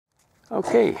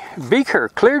Okay, Beaker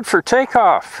cleared for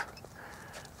takeoff.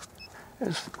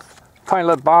 There's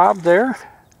Pilot Bob there.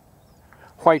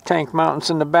 White Tank Mountains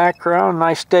in the background.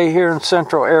 Nice day here in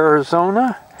central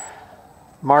Arizona.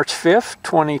 March 5th,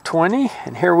 2020,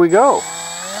 and here we go.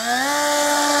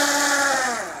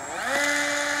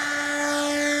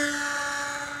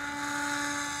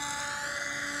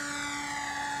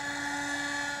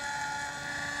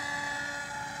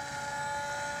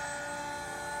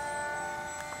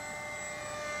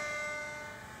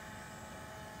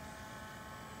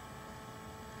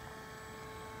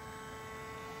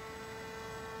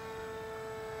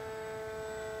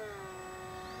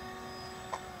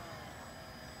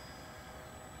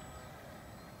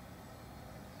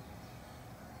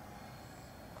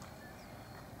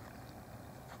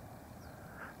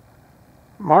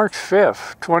 March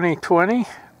 5th, 2020.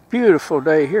 Beautiful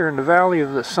day here in the Valley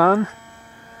of the Sun.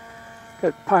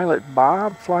 Got Pilot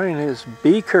Bob flying his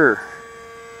Beaker.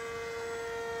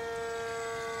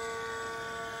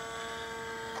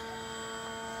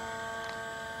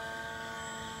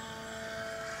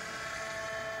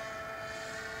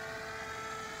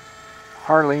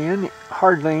 Hardly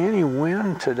any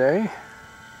wind today.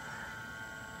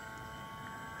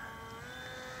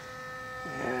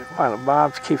 And Pilot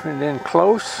Bob's keeping it in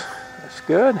close. That's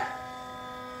good.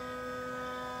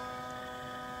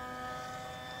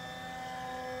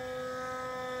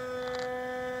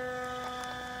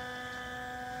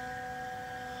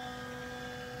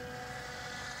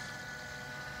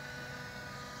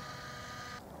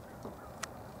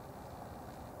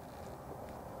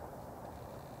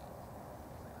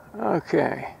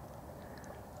 Okay,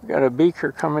 we got a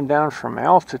Beaker coming down from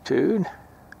altitude.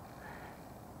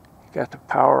 Got the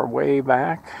power way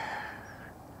back.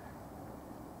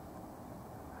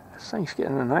 This thing's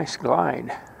getting a nice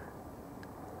glide.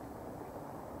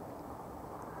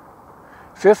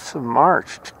 5th of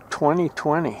March,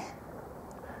 2020.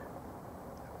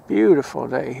 Beautiful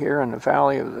day here in the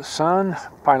Valley of the Sun.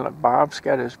 Pilot Bob's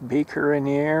got his Beaker in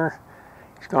the air.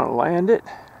 He's going to land it.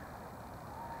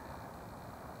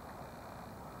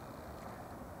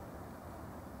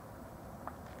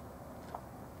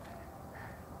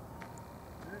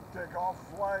 Take off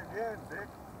and fly again, Dick.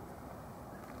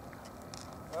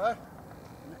 What?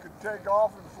 You could take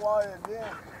off and fly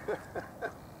again.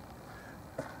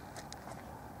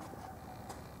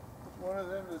 One of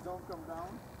them that don't come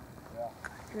down? Yeah.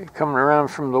 Okay, coming around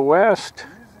from the west.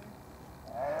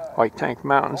 Right. White Tank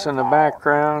Mountains in the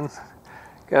background.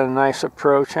 Got a nice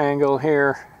approach angle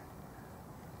here.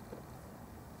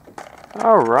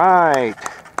 All right.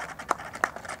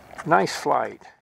 Nice flight.